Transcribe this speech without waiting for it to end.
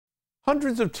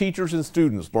Hundreds of teachers and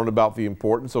students learn about the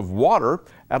importance of water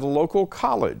at a local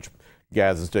college.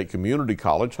 Gadsden State Community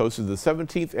College hosted the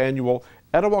 17th annual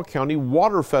Etowah County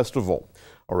Water Festival.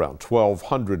 Around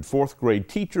 1,200 fourth grade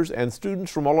teachers and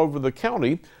students from all over the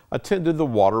county attended the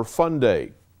Water Fun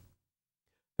Day.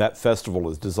 That festival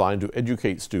is designed to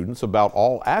educate students about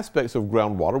all aspects of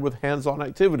groundwater with hands-on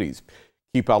activities.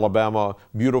 Keep Alabama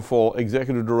Beautiful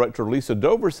Executive Director Lisa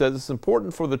Dover says it's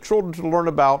important for the children to learn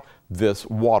about this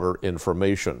water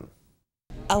information.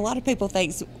 A lot of people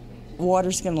think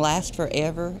water's going to last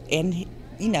forever, and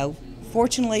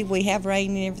fortunately we have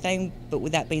rain and everything, but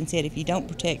with that being said, if you don't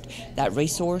protect that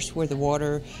resource where the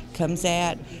water comes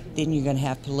at, then you're going to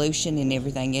have pollution and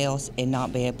everything else and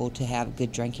not be able to have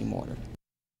good drinking water.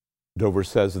 Dover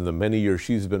says in the many years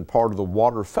she's been part of the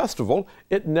Water Festival,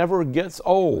 it never gets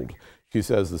old. She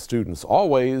says the students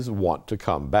always want to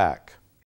come back.